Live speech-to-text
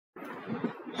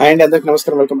Hi and అందరికీ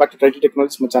నమస్కారం. Welcome back to ట్రైటీ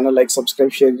technologies. మా channel like,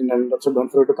 subscribe, share and also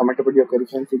don't forget to comment about your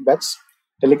queries and feedbacks.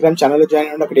 Telegram ఛానల్లో join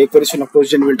అవ్వండి. అక్కడ ఏ queries ఉన్న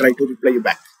question will try to reply you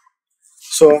back.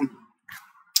 So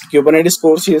Kubernetes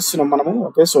course చేస్తున్నాం మనము.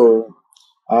 Okay, so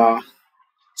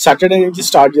Saturday నుంచి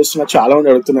start చేస్తున్నా. చాలా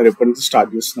మంది అడుగుతున్నారు ఎప్పటి నుంచి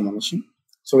స్టార్ట్ చేస్తున్నాం అనేసి.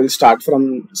 So will start from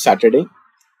Saturday.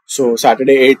 So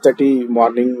Saturday 8:30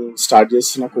 morning start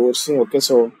చేస్తున్న course. Okay,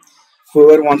 so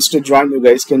whoever wants to join, you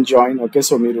guys can join. Okay,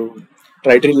 so మీరు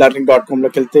triteelearning.com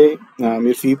లోకి వెళ్తే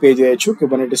మీరు ఫీ పే చేయొచ్చు.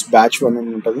 Kubernetes బ్యాచ్ 1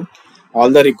 అని ఉంటుంది.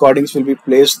 All the recordings will be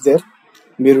placed there.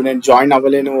 మీరు నేను జాయిన్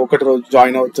అవ్వలేను, ఒకటి రోజు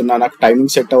జాయిన్ అవుతున్నా, నాకు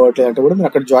టైమింగ్ సెట్ అవ్వట్లేదు అంటే కూడా మీరు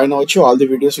అక్కడ జాయిన్ అవ్వచ్చు. All the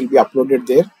videos will be uploaded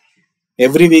there.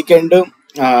 Every weekend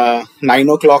 9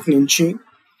 o'clock నుంచి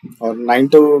 9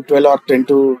 to 12 or 10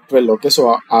 to 12. Okay, so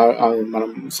మనం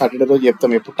సాటర్డే రోజు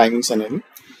చెప్తాం ఎప్పుడు టైమింగ్స్ అనేది.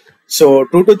 సో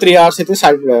 2 to 3 hours అయితే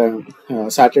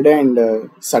సాటర్డే అండ్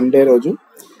సండే రోజు,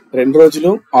 2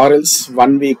 రోజులు, ఆర్ఎల్స్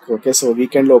 1 week. ఓకే, సో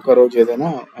వీకెండ్ లో ఒక రోజు ఏదైనా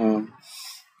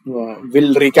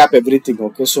will recap everything.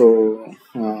 Okay, so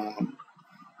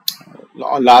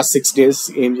last 6 days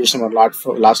ఏం చేసినాము,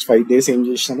 లాస్ట్ 5 days ఏం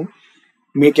చేసినాము,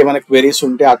 మీకు ఏమైనా క్వెరీస్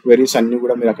ఉంటే ఆ క్వెరీస్ అన్ని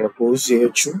కూడా మీరు అక్కడ పోస్ట్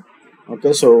చేయొచ్చు. Okay,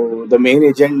 so the main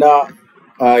agenda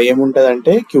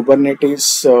ఏముంటుందంటే క్యూబర్నెటిస్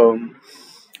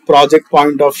ప్రాజెక్ట్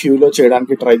పాయింట్ ఆఫ్ వ్యూలో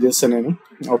చేయడానికి ట్రై చేస్తాను నేను.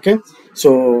 ఓకే, సో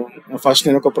ఫస్ట్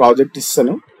నేను ఒక ప్రాజెక్ట్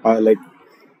ఇస్తాను, లైక్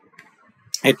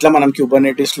ఎట్లా మనం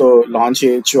క్యూబర్నెటిస్ లో లాంచ్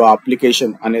చేయొచ్చు ఆ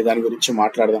అప్లికేషన్ అనే దాని గురించి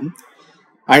మాట్లాడదాం.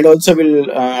 And also will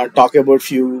talk about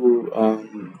few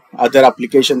other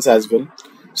applications as well.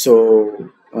 So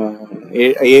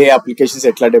A applications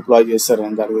ఎట్లా డిప్లాయ్ చేస్తారు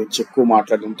అని దాని గురించి ఎక్కువ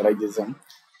మాట్లాడడం ట్రై చేద్దాం.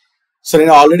 సో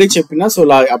నేను ఆల్రెడీ చెప్పిన, సో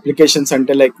అప్లికేషన్స్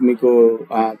అంటే లైక్ మీకు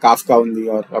కాఫ్కా ఉంది,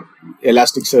 ఆర్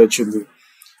ఎలాస్టిక్ సర్చ్ ఉంది.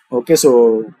 ఓకే, సో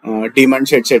డిమాండ్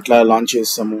సెట్స్ ఎట్లా లాంచ్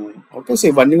చేస్తాము. ఓకే, సో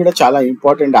ఇవన్నీ కూడా చాలా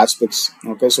ఇంపార్టెంట్ ఆస్పెక్ట్స్.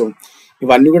 ఓకే, సో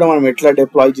ఇవన్నీ కూడా మనం ఎట్లా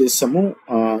డిప్లాయ్ చేస్తాము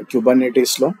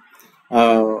క్యూబర్నెటిస్ లో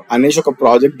అనేసి ఒక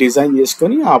ప్రాజెక్ట్ డిజైన్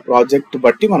చేసుకొని ఆ ప్రాజెక్ట్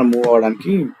బట్టి మనం మూవ్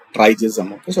అవ్వడానికి ట్రై చేద్దాం.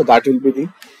 Okay, so that will be the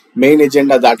main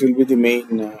agenda, that will be the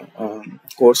main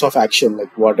course of action,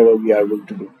 like what ever we are going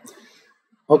to do.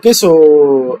 Okay, so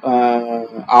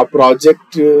ఆ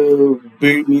ప్రాజెక్ట్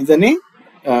బిల్డ్ మీదనే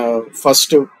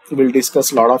first will discuss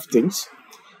lot of things.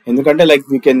 ఎందుకంటే like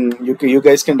you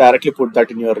guys can directly put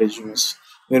that in your resumes.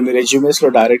 మీరు మీ resumes లో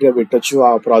direct గా పెట్టొచ్చు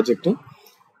ఆ project.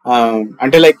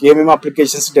 అంటే like ఏమేమి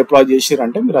అప్లికేషన్స్ డిప్లాయ్ చేసిరు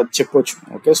అంటే మీరు అది చెప్పొచ్చు.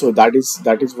 Okay, so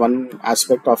that is one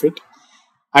aspect of it.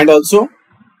 And also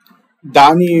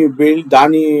దాని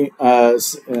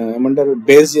ఏమంటారు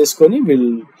బేస్ చేసుకొని will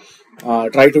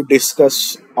try to discuss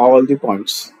all the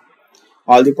points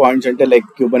అంటే లైక్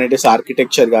క్యూబర్నెటిస్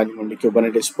ఆర్కిటెక్చర్ కానివ్వండి,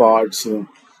 Kubernetes pads,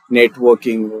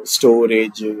 networking,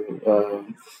 storage,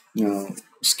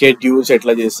 schedules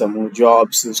ఎట్లా చేస్తాము,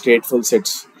 జాబ్స్, స్టేట్ఫుల్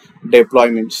సెట్స్,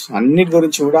 డిప్లాయ్మెంట్స్, అన్నిటి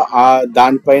గురించి కూడా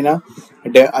దానిపైన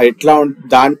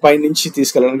దానిపై నుంచి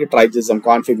తీసుకెళ్ళడానికి ట్రై చేద్దాం.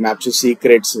 Config maps,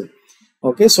 secrets.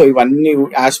 Okay, so ఇవన్నీ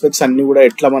ఆస్పెక్ట్స్ అన్ని కూడా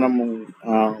ఎట్లా మనము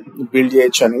బిల్డ్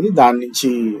చేయొచ్చు అనేది దాని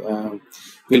నుంచి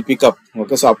విల్ పికప్.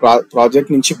 ఓకే, సో ఆ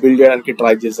ప్రాజెక్ట్ నుంచి బిల్డ్ చేయడానికి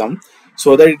ట్రై చేద్దాం. So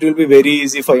that it will be very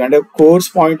easy for you. అంటే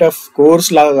కోర్స్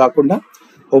లాగా కాకుండా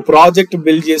ఓ ప్రాజెక్ట్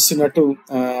బిల్డ్ చేస్తున్నట్టు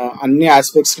అన్ని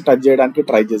ఆస్పెక్ట్స్ టచ్ చేయడానికి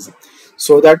ట్రై చేద్దాం.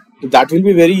 So that will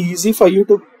be very easy for you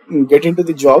to get in to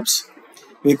the jobs.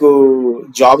 మీకు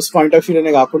జాబ్స్ పాయింట్ ఆఫ్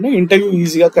వ్యూలోనే కాకుండా interview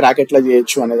ఈజీగా క్రాక్ ఎట్లా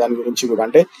చేయొచ్చు అనే దాని గురించి కూడా,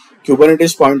 అంటే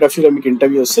క్యూబర్నెటిస్ పాయింట్ ఆఫ్ వ్యూలో మీకు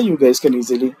ఇంటర్వ్యూ వస్తే you guys can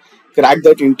easily crack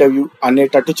that interview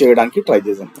అనేటట్టు చేయడానికి ట్రై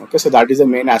చేద్దాం. Okay, so that is the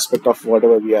main aspect of what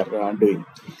ever we are doing.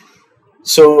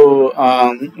 So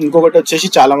ఇంకొకటి వచ్చేసి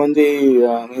చాలా మంది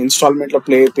ఇన్స్టాల్మెంట్ లో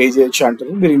పే చేయొచ్చు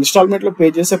అంటారు. మీరు ఇన్స్టాల్మెంట్ లో పే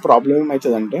చేసే ప్రాబ్లం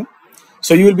ఏమవుతుందంటే,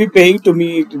 so you will be paying to me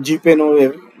జీపేనో,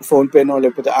 phone పేనో,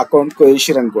 లేకపోతే అకౌంట్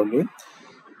వేసిరు అనుకోండి.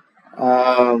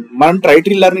 మనం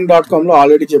triteelearning.com లో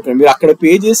ఆల్రెడీ చెప్పాను, మీరు అక్కడ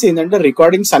పే చేసి ఏంటంటే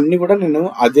రికార్డింగ్స్ అన్ని కూడా నేను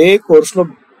అదే కోర్స్ లో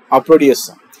అప్లోడ్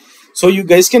చేస్తాను. So you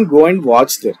guys can go and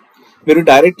watch there. మీరు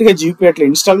డైరెక్ట్ గా జీపే అట్లా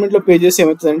ఇన్స్టాల్మెంట్ లో పే చేసి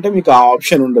ఏమవుతుందంటే మీకు ఆ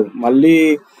ఆప్షన్ ఉండదు, మళ్ళీ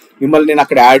మిమ్మల్ని నేను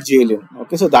అక్కడ యాడ్ చేయలేను.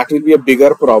 Okay, so that will be a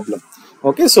bigger problem.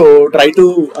 Okay, so try to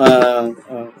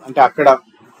అంటే అక్కడ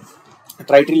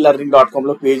triteelearning.com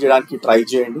లో పే చేయడానికి ట్రై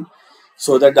చేయండి.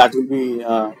 So that will be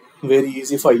very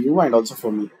easy for you and also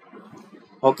for me.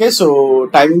 Okay, so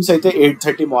timings అయితే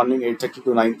 8:30 morning, 8:30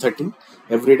 to 9:30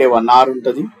 everyday 1 hour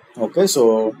ఉంటుంది. Okay, so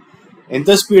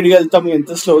ఎంత స్పీడ్గా వెళ్తాము,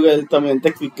 ఎంత స్లోగా వెళ్తాము, ఎంత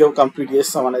క్విక్గా కంప్లీట్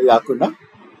చేస్తాం అనేది కాకుండా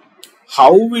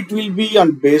how it will be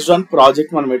and based on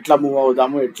project మనం ఎట్లా మూవ్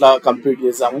అవుదాము, ఎట్లా కంప్లీట్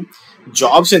చేద్దాము,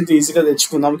 జాబ్స్ ఎంత ఈజీగా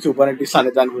తెచ్చుకుందాము క్యూబర్నెటిస్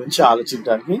అనే దాని గురించి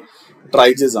ఆలోచించడానికి ట్రై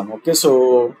చేద్దాం. ఓకే, సో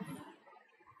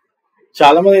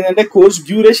చాలా మంది ఏంటంటే కోర్స్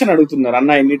డ్యూరేషన్ అడుగుతున్నారు,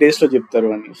 అన్న ఎన్ని డేస్ లో చెప్తారు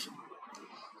అనేసి.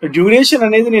 డ్యూరేషన్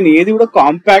అనేది నేను ఏది కూడా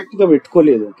కాంపాక్ట్ గా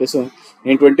పెట్టుకోలేదు. ఓకే, సో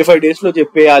నేను 25 days లో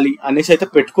చెప్పేయాలి అనేసి అయితే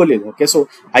పెట్టుకోలేదు. Okay, so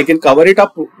I can cover it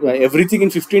up everything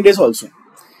in 15 days also.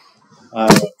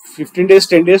 15 days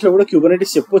 10 days లో కూడా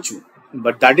క్యూబర్నెటిస్ చెప్పొచ్చు.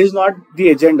 But that is not the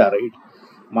agenda, right?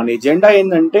 మన ఎజెండా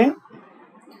ఏంటంటే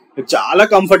చాలా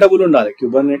కంఫర్టబుల్ ఉండాలి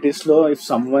క్యూబర్నెటిస్ లో. If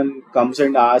someone comes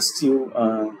and asks you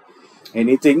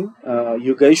anything,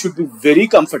 you guys should be very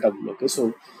comfortable. Okay, so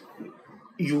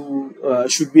you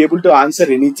should be able to answer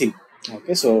anything.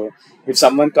 Okay, so if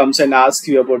someone comes and asks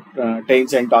you about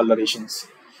tails and tolerations,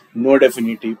 no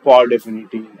definity, poor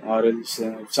definity, or else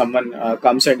if someone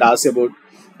comes and asks about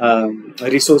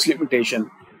resource limitation,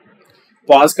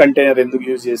 pause container ఎందుకు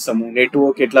use చేస్తాము,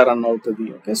 network ఎట్లా run అవుతుంది.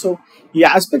 Okay, so ఈ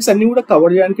aspects అన్ని కూడా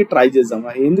cover చేయడానికి try చేద్దాం.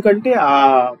 ఎందుకంటే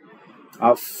ఆ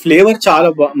ఫ్లేవర్ చాలా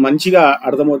మంచిగా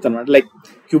అర్థమవుతుంది అన్నమాట. లైక్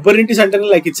క్యూబర్నెటిస్ అంటే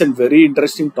like it's an very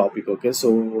interesting topic. Okay, so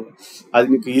అది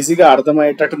మీకు ఈజీగా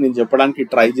అర్థమయ్యేటట్టు నేను చెప్పడానికి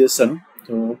ట్రై చేస్తాను.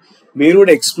 సో మీరు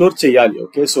కూడా ఎక్స్ప్లోర్ చేయాలి.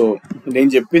 ఓకే, సో నేను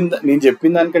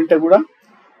చెప్పిన దానికంటే కూడా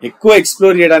ఎక్కువ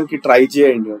ఎక్స్ప్లోర్ చేయడానికి ట్రై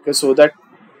చేయండి. ఓకే, సో దట్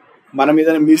మనం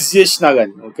ఏదైనా మిస్ చేసినా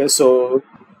కానీ, okay, so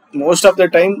most of the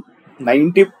time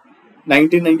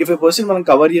 90-95% మనం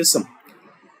కవర్ చేస్తాం.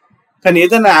 కానీ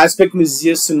ఏదైనా ఆస్పెక్ట్ మిస్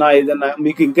చేస్తున్నా, ఏదైనా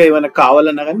మీకు ఇంకా ఏమైనా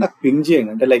కావాలన్నా కానీ నాకు పింగ్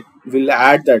చేయండి. అంటే like will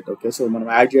add that. Okay, so మనం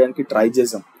యాడ్ చేయడానికి ట్రై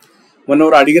చేసాం. మొన్న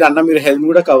ఎవరు అడిగిరు అన్న మీరు హెల్మ్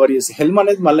కూడా కవర్ చేసి, హెల్మ్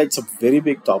అనేది మళ్ళీ it's a very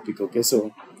big topic. Okay, so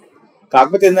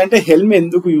కాకపోతే ఏంటంటే హెల్మ్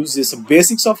ఎందుకు యూజ్ చేస్తాం,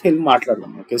 బేసిక్స్ ఆఫ్ హెల్మ్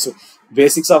మాట్లాడదాం. Okay, so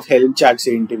basics of helm charts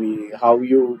ఏంటివి, how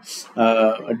you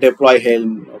deploy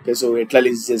helm. Okay, so ఎట్లా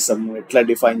లిస్ట్ చేస్తాము, ఎట్లా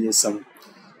డిఫైన్ చేస్తాము,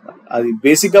 అది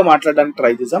బేసిక్గా మాట్లాడడానికి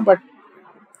ట్రై చేసాం. బట్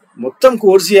మొత్తం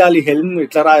కోర్స్ చేయాలి, హెల్మ్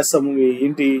ఎట్లా రాస్తాము,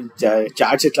 ఏంటి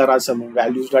చాట్స్ ఎట్లా రాస్తాము,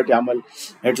 values.yaml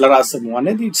ఎట్లా రాస్తాము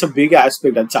అనేది ఇట్స్ అ బిగ్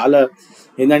ఆస్పెక్ట్. అది చాలా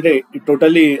ఏంటంటే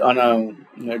టోటలీ ఆన్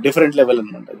డిఫరెంట్ లెవెల్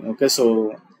అనమాట. Okay, so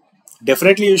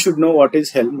definitely you should know what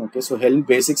is helm. Okay, so helm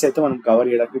basics అయితే మనం కవర్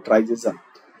చేయడానికి ట్రై చేద్దాం.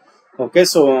 ఓకే,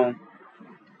 సో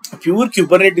ప్యూర్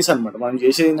క్యూబర్నెటిస్ అనమాట మనం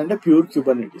చేసేది ఏంటంటే ప్యూర్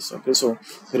క్యూబర్నెటిస్. ఓకే, సో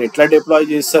మీరు ఎట్లా డిప్లాయ్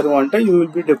చేస్తారు అంటే you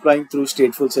will be deploying through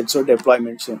stateful sets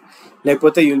deployments,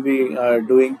 లేకపోతే you will be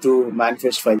doing through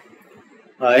manifest file,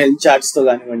 health చార్ట్స్తో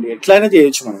కానివ్వండి, ఎట్లయినా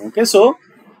చేయొచ్చు మనం. Okay, so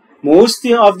most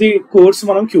of the course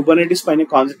మనం క్యూబర్నెటిస్ పైన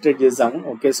కాన్సన్ట్రేట్ చేద్దాము.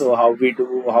 Okay, so how we do,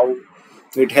 how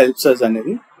it helps us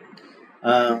అనేది.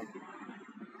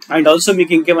 And also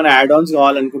మీకు ఇంకేమైనా యాడ్ ఆన్స్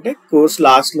కావాలనుకుంటే కోర్స్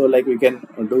లాస్ట్లో like we can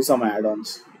do some add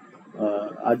Ann's,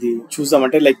 అది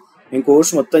చూద్దామంటే లైక్ నేను కోర్స్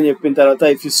మొత్తం చెప్పిన తర్వాత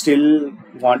if you still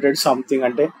wanted something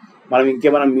అంటే మనం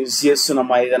ఇంకేమైనా మిస్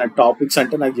చేస్తున్నామా ఏదైనా టాపిక్స్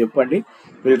అంటే నాకు చెప్పండి,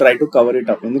 will try to cover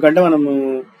it up. ఎందుకంటే మనము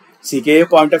సికేఏ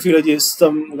పాయింట్ ఆఫ్ వ్యూలో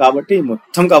చేస్తాం కాబట్టి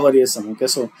మొత్తం కవర్ చేస్తాం. ఓకే,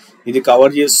 సో ఇది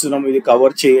కవర్ చేస్తున్నాం, ఇది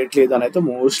కవర్ చేయట్లేదు అని అయితే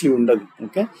మోస్ట్లీ ఉండదు.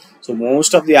 Okay, so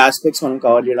most of the aspects మనం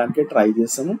కవర్ చేయడానికి ట్రై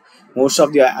చేస్తాము, most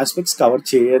of the aspects cover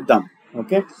చేద్దాం.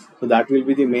 Okay, so that will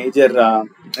be the major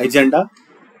agenda.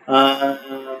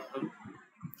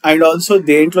 And also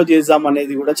దేంట్లో చేద్దాం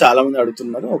అనేది కూడా చాలా మంది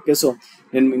అడుగుతున్నారు. ఓకే, సో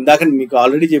నేను ఇందాక మీకు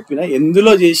ఆల్రెడీ చెప్పిన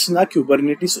ఎందులో చేసినా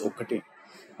క్యూబర్నెటిస్ ఒకటే.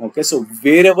 Okay, so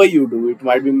wherever you do, it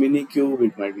might be mini cube,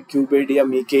 it might be క్యూబేడియా,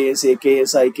 మీకేఎస్,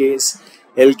 AKS, IKS,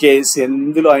 LKS,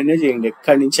 ఎందులో అయినా చేయండి,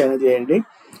 ఎక్కడి నుంచి అయినా చేయండి,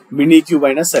 మినీ క్యూబ్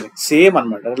అయినా సరే సేమ్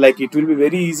అనమాట. Like it will be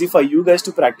very easy for you guys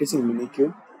to practice in mini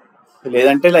cube.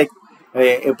 లేదంటే లైక్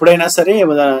ఎప్పుడైనా సరే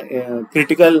ఏమైనా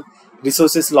క్రిటికల్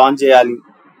రిసోర్సెస్ లాంచ్ చేయాలి,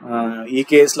 ఈ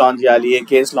కేస్ లాంచ్ చేయాలి, ఏ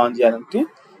కేస్ లాంచ్ చేయాలంటే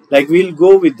like we'll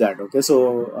go with that. Okay, so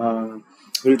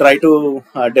will try to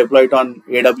deploy it on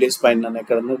AWS పైన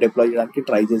ఎక్కడన్నా డిప్లాయ్ చేయడానికి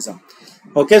ట్రై చేసాం.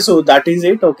 Okay, so that is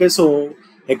it. Okay, so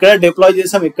ఎక్కడ డిప్లాయ్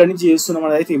చేసాం, ఎక్కడి నుంచి చేస్తున్నాం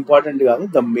అనేది అయితే ఇంపార్టెంట్ కాదు.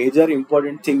 The major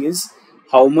important thing is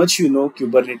how much you know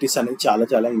Kubernetes అనేది చాలా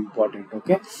చాలా ఇంపార్టెంట్.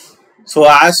 ఓకే, సో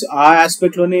ఆ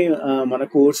ఆస్పెక్ట్లోనే మన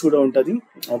కోర్స్ కూడా ఉంటుంది.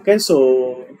 Okay, so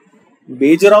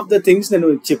major of the things నేను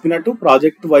చెప్పినట్టు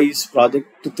ప్రాజెక్ట్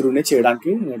త్రూనే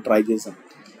చేయడానికి ట్రై చేశాను.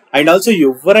 అండ్ ఆల్సో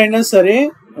ఎవరైనా సరే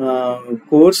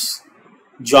కోర్స్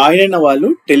జాయిన్ అయిన వాళ్ళు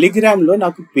టెలిగ్రామ్లో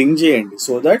నాకు పింగ్ చేయండి,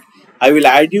 so that I will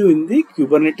add you in the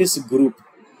Kubernetes group.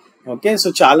 Okay, so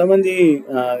చాలా మంది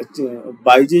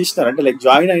బై చేసినారు అంటే లైక్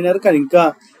జాయిన్ అయినారు కానీ ఇంకా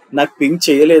నాకు పింగ్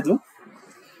చేయలేదు.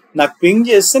 నాకు పింగ్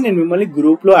చేస్తే నేను మిమ్మల్ని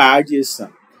గ్రూప్లో యాడ్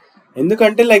చేస్తాను.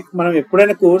 ఎందుకంటే లైక్ మనం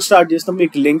ఎప్పుడైనా కోర్స్ స్టార్ట్ చేస్తాం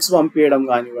మీకు లింక్స్ పంపించడం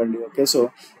కానివ్వండి. ఓకే, సో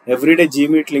ఎవ్రీడే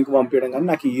జీమీట్ లింక్ పంపించడం కానీ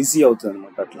నాకు ఈజీ అవుతుంది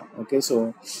అనమాట అట్లా. ఓకే, సో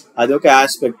అదొక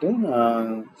ఆస్పెక్ట్.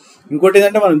 ఇంకోటి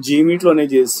ఏంటంటే మనం జీమీట్లోనే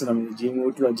చేస్తున్నాం,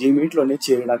 జీమీట్లోనే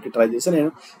చేయడానికి ట్రై చేస్తాను.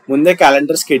 నేను ముందే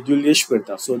క్యాలెండర్ షెడ్యూల్ చేసి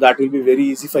పెడతాను, so that will be very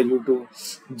easy for you to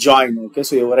join. Okay,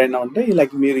 so ఎవరైనా ఉంటే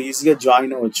లైక్ మీరు ఈజీగా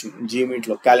జాయిన్ అవ్వచ్చు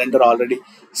జీమీట్లో, క్యాలెండర్ ఆల్రెడీ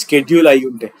షెడ్యూల్ అయ్యి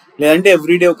ఉంటే. లేదంటే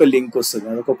ఎవ్రీడే ఒక లింక్ వస్తుంది,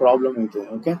 అదొక ప్రాబ్లం అవుతుంది.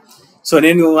 ఓకే, సో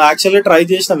నేను యాక్చువల్గా ట్రై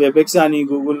చేసిన వెబ్ఎక్స్ కానీ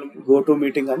గూగుల్ గో టు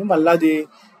మీటింగ్ కానీ మళ్ళీ అది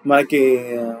మనకి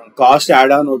కాస్ట్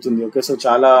యాడ్ ఆన్ అవుతుంది. ఓకే, సో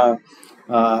చాలా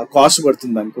కాస్ట్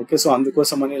పడుతుంది దానికి. ఓకే, సో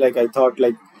అందుకోసమని like I thought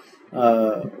like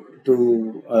to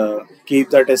keep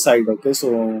that aside. Okay, so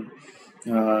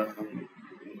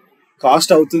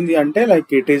cost అవుతుంది అంటే like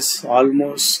it is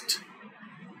almost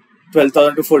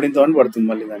 12,000 to 14,000 పడుతుంది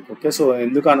మళ్ళీ దానికి. ఓకే, సో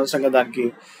ఎందుకు అనవసరంగా దానికి,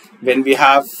 when we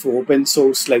have open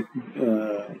source like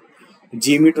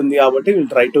Gmeet ఉంది కాబట్టి will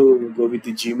try to go with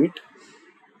the Gmeet.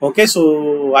 Okay, so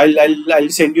I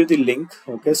send you the link.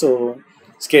 Okay, so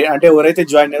అంటే ఎవరైతే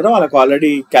జాయిన్ అయ్యారో వాళ్ళకి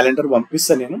ఆల్రెడీ క్యాలెండర్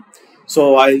పంపిస్తాను నేను. So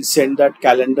I send that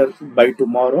calendar by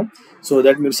tomorrow so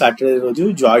that మీరు Saturday రోజు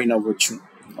జాయిన్ అవ్వచ్చు.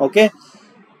 Okay,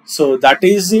 so that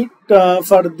is it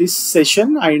for this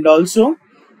session. And also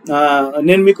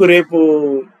నేను మీకు రేపు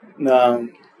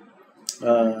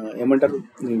ఏమంటారు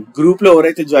గ్రూప్లో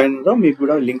ఎవరైతే జాయిన్ అయ్యారో మీకు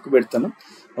కూడా లింక్ పెడతాను.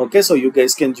 Okay, so you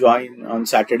guys can join on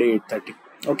Saturday 8:30.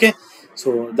 Okay, so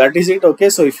that is it. Okay,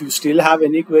 so if you still have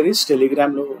any queries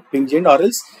టెలిగ్రామ్లో పింగ్ చేయండి, ఆర్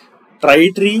ఎల్స్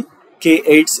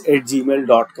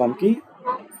trytree@gmail.com కి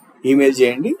ఈమెయిల్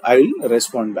చేయండి. I will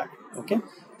respond back. Okay,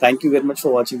 thank you very much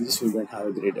for watching this video and have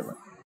a great day.